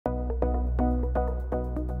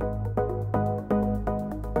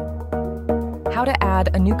how to add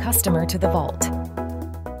a new customer to the Vault.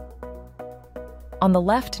 On the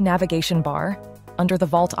left navigation bar, under the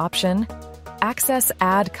Vault option, access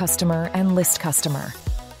Add Customer and List Customer.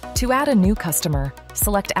 To add a new customer,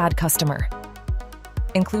 select Add Customer.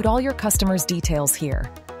 Include all your customer's details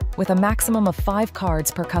here, with a maximum of 5 cards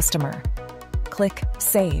per customer. Click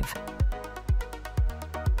Save.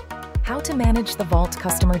 How to manage the Vault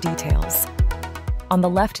customer details. On the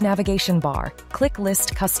left navigation bar, click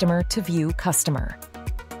List Customer to view Customer.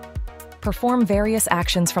 Perform various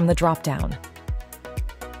actions from the drop-down.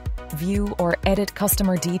 View or edit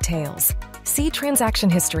customer details. See transaction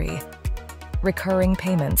history, recurring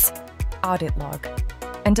payments, audit log,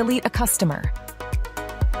 and delete a customer.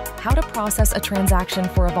 How to process a transaction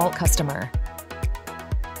for a Vault customer.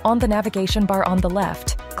 On the navigation bar on the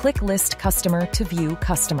left, click List Customer to view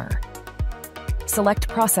Customer. Select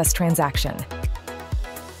Process Transaction.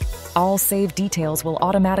 All saved details will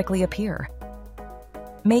automatically appear.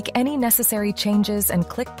 Make any necessary changes and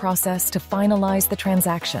click Process to finalize the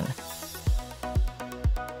transaction.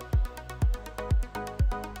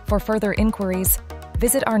 For further inquiries,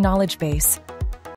 visit our knowledge base